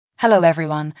Hello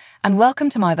everyone, and welcome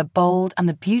to my The Bold and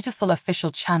the Beautiful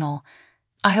official channel.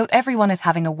 I hope everyone is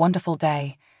having a wonderful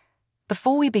day.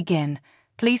 Before we begin,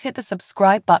 please hit the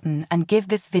subscribe button and give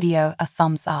this video a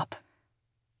thumbs up.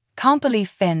 Can't believe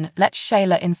Finn let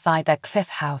Sheila inside their cliff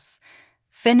house.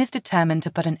 Finn is determined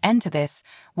to put an end to this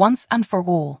once and for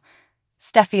all.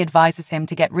 Steffy advises him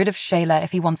to get rid of Sheila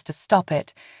if he wants to stop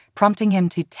it, prompting him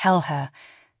to tell her.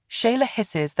 Sheila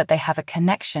hisses that they have a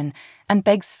connection and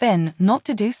begs Finn not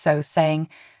to do so, saying,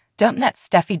 "Don't let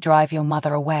Steffy drive your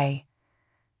mother away."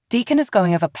 Deacon is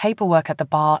going over paperwork at the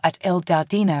bar at Il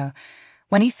Giardino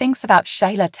when he thinks about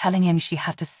Sheila telling him she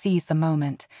had to seize the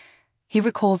moment. He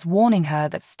recalls warning her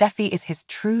that Steffy is his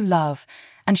true love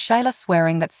and Sheila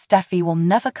swearing that Steffy will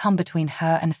never come between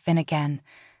her and Finn again.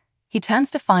 He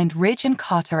turns to find Ridge and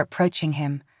Carter approaching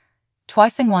him.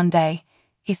 Twice in one day,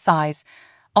 he sighs,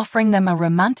 offering them a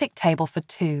romantic table for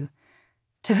two.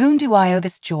 To whom do I owe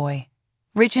this joy?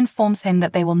 Ridge informs him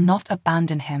that they will not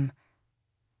abandon him.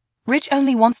 Ridge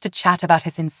only wants to chat about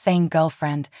his insane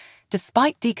girlfriend,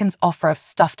 despite Deacon's offer of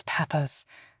stuffed peppers.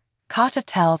 Carter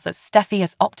tells that Steffy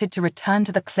has opted to return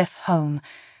to the cliff home,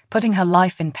 putting her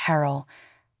life in peril.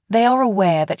 They are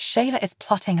aware that Sheila is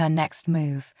plotting her next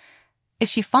move. If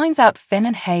she finds out Finn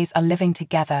and Hayes are living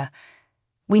together,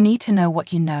 "We need to know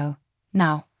what you know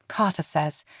now," Carter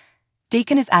says.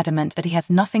 Deacon is adamant that he has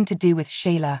nothing to do with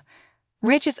Sheila.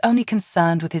 Ridge is only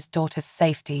concerned with his daughter's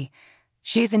safety.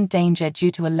 She is in danger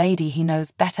due to a lady he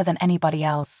knows better than anybody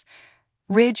else.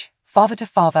 Ridge, father to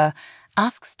father,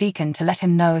 asks Deacon to let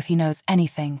him know if he knows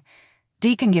anything.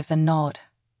 Deacon gives a nod.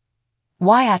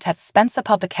 Wyatt at Spencer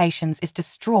Publications is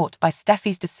distraught by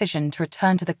Steffy's decision to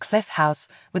return to the cliff house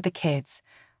with the kids.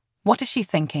 "What is she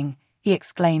thinking?" he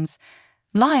exclaims.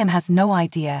 Liam has no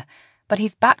idea, but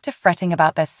he's back to fretting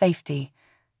about their safety.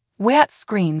 Wyatt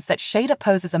screams that Sheila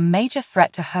poses a major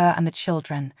threat to her and the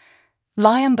children.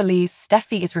 Liam believes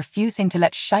Steffy is refusing to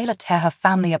let Sheila tear her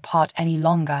family apart any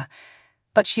longer,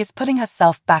 but she is putting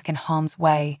herself back in harm's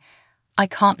way. "I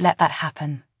can't let that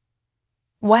happen."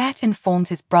 Wyatt informs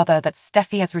his brother that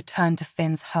Steffy has returned to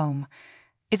Finn's home.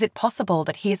 Is it possible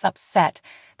that he is upset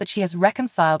that she has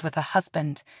reconciled with her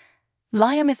husband?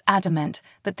 Liam is adamant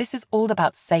that this is all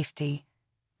about safety.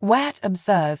 Wyatt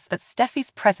observes that Steffy's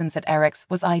presence at Eric's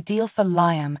was ideal for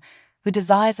Liam, who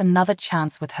desires another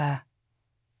chance with her.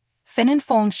 Finn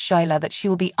informs Sheila that she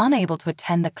will be unable to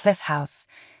attend the cliff house.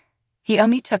 He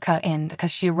only took her in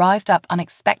because she arrived up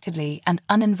unexpectedly and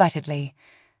uninvitedly.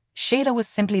 Sheila was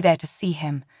simply there to see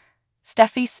him.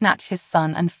 Steffy snatched his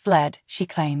son and fled, she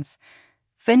claims.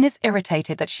 Finn is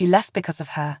irritated that she left because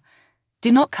of her.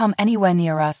 "Do not come anywhere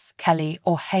near us, Kelly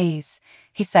or Hayes,"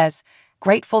 he says,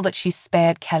 grateful that she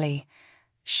spared Kelly.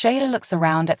 Sheila looks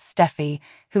around at Steffy,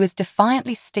 who is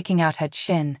defiantly sticking out her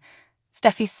chin.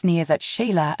 Steffy sneers at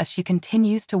Sheila as she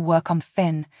continues to work on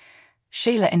Finn.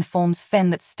 Sheila informs Finn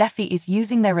that Steffy is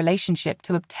using their relationship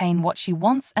to obtain what she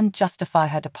wants and justify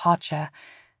her departure.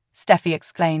 Steffy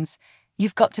exclaims,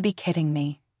 "You've got to be kidding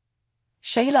me."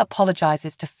 Sheila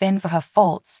apologizes to Finn for her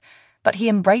faults, but he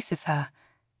embraces her.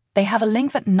 They have a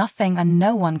link that nothing and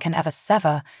no one can ever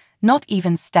sever, not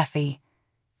even Steffy.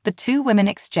 The two women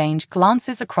exchange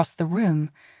glances across the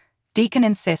room. Deacon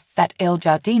insists at Il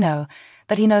Giardino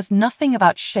that he knows nothing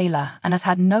about Sheila and has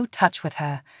had no touch with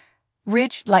her.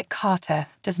 Ridge, like Carter,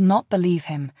 does not believe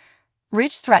him.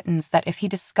 Ridge threatens that if he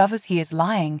discovers he is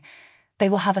lying, they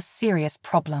will have a serious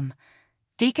problem.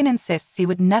 Deacon insists he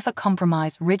would never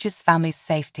compromise Ridge's family's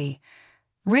safety.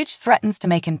 Ridge threatens to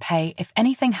make him pay if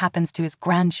anything happens to his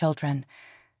grandchildren.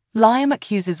 Liam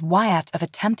accuses Wyatt of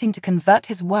attempting to convert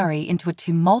his worry into a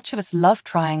tumultuous love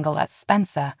triangle at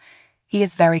Spencer. He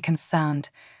is very concerned.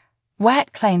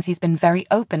 Wyatt claims he's been very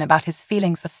open about his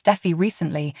feelings for Steffy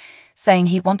recently, saying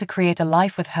he'd want to create a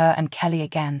life with her and Kelly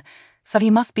again, so he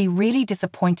must be really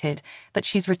disappointed that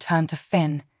she's returned to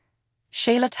Finn.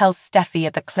 Sheila tells Steffy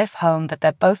at the cliff home that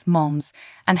they're both moms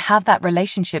and have that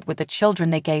relationship with the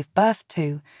children they gave birth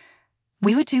to.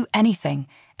 "We would do anything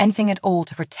at all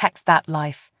to protect that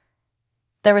life.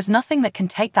 There is nothing that can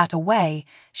take that away,"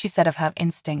 she said of her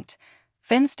instinct.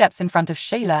 Finn steps in front of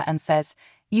Sheila and says,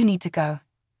 "You need to go."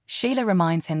 Sheila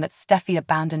reminds him that Steffy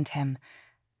abandoned him.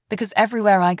 "Because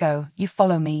everywhere I go, you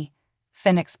follow me,"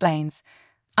 Finn explains.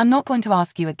 "I'm not going to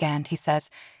ask you again," he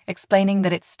says, explaining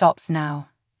that it stops now.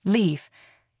 "Leave.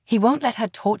 He won't let her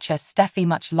torture Steffy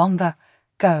much longer.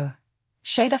 Go."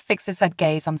 Sheila fixes her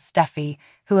gaze on Steffy,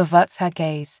 who averts her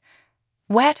gaze.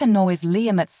 Wyatt annoys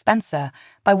Liam at Spencer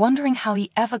by wondering how he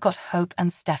ever got Hope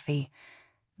and Steffy.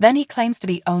 Then he claims to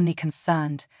be only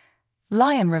concerned.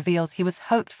 Liam reveals he was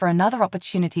hoped for another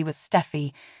opportunity with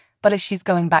Steffy, but if she's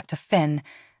going back to Finn,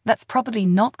 that's probably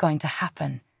not going to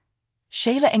happen.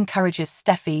 Sheila encourages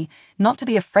Steffy not to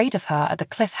be afraid of her at the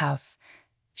Cliff House.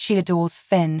 She adores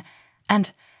Finn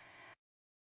and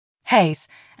Hayes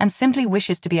and simply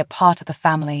wishes to be a part of the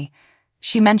family.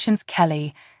 She mentions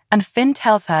Kelly, and Finn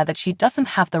tells her that she doesn't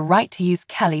have the right to use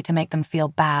Kelly to make them feel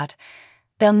bad.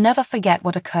 They'll never forget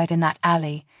what occurred in that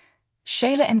alley.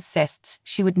 Sheila insists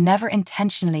she would never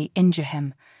intentionally injure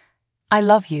him. "I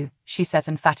love you," she says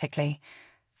emphatically.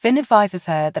 Finn advises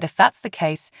her that if that's the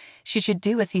case, she should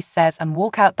do as he says and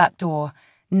walk out that door,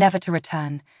 never to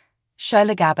return.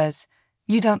 Sheila gabbers,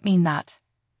 "You don't mean that."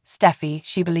 Steffy,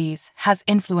 she believes, has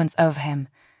influence over him.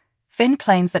 Finn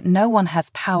claims that no one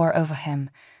has power over him.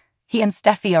 He and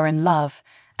Steffy are in love,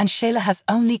 and Sheila has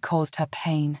only caused her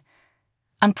pain.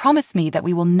 "And promise me that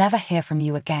we will never hear from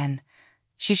you again."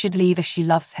 She should leave if she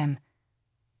loves him.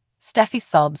 Steffy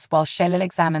sobs while Sheila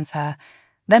examines her,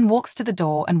 then walks to the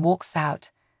door and walks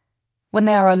out. When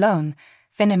they are alone,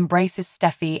 Finn embraces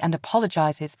Steffy and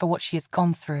apologizes for what she has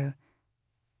gone through.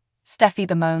 Steffy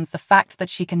bemoans the fact that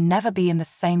she can never be in the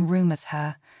same room as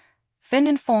her. Finn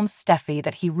informs Steffy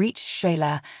that he reached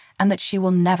Sheila and that she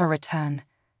will never return.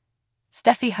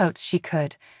 Steffy hopes she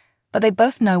could, but they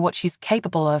both know what she's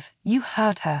capable of. "You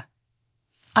hurt her."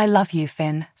 "I love you,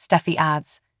 Finn," Steffy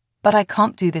adds, "but I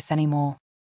can't do this anymore."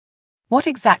 What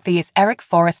exactly is Eric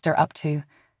Forrester up to?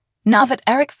 Now that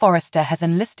Eric Forrester has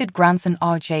enlisted grandson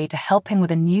RJ to help him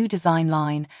with a new design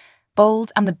line,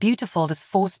 Bold and the Beautiful has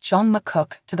forced John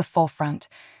McCook to the forefront.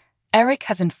 Eric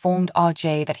has informed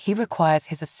RJ that he requires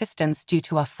his assistance due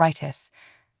to arthritis,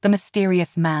 the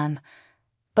mysterious man.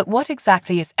 But what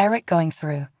exactly is Eric going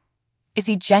through? Is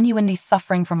he genuinely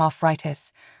suffering from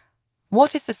arthritis?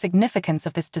 What is the significance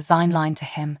of this design line to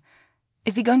him?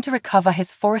 Is he going to recover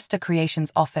his Forrester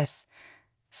Creations office?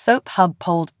 Soap Hub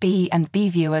polled B&B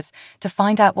viewers to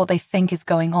find out what they think is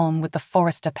going on with the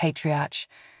Forrester patriarch.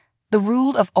 The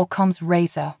rule of Occam's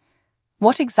razor.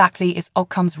 What exactly is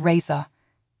Occam's razor?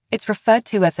 It's referred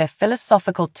to as a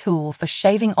philosophical tool for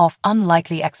shaving off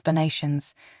unlikely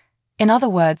explanations. In other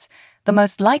words, the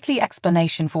most likely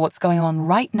explanation for what's going on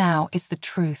right now is the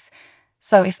truth.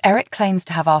 So if Eric claims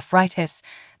to have arthritis,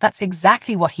 that's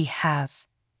exactly what he has.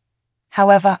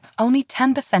 However, only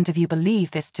 10% of you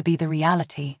believe this to be the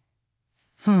reality.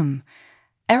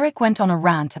 Eric went on a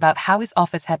rant about how his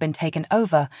office had been taken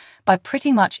over by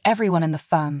pretty much everyone in the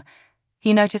firm.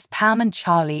 He noticed Pam and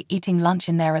Charlie eating lunch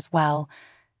in there as well.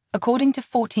 According to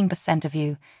 14% of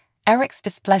you, Eric's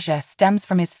displeasure stems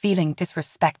from his feeling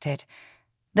disrespected.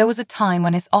 There was a time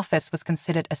when his office was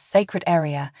considered a sacred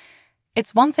area.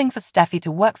 It's one thing for Steffy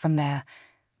to work from there,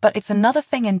 but it's another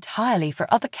thing entirely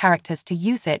for other characters to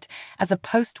use it as a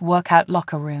post-workout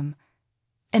locker room.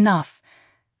 Enough.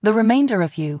 The remainder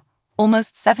of you,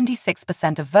 almost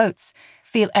 76% of votes,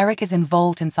 feel Eric is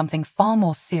involved in something far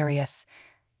more serious.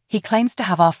 He claims to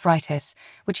have arthritis,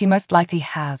 which he most likely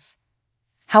has.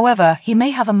 However, he may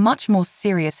have a much more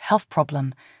serious health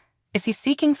problem. Is he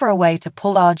seeking for a way to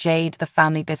pull RJ into the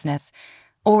family business,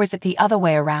 or is it the other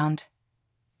way around?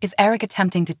 Is Eric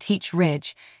attempting to teach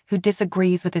Ridge, who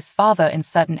disagrees with his father in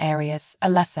certain areas, a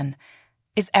lesson?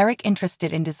 Is Eric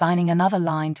interested in designing another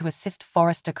line to assist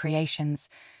Forrester Creations,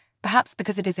 perhaps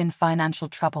because it is in financial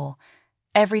trouble?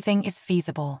 Everything is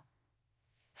feasible.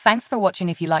 Thanks for watching.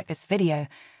 If you like this video,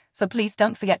 so please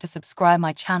don't forget to subscribe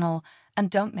my channel and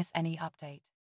don't miss any update.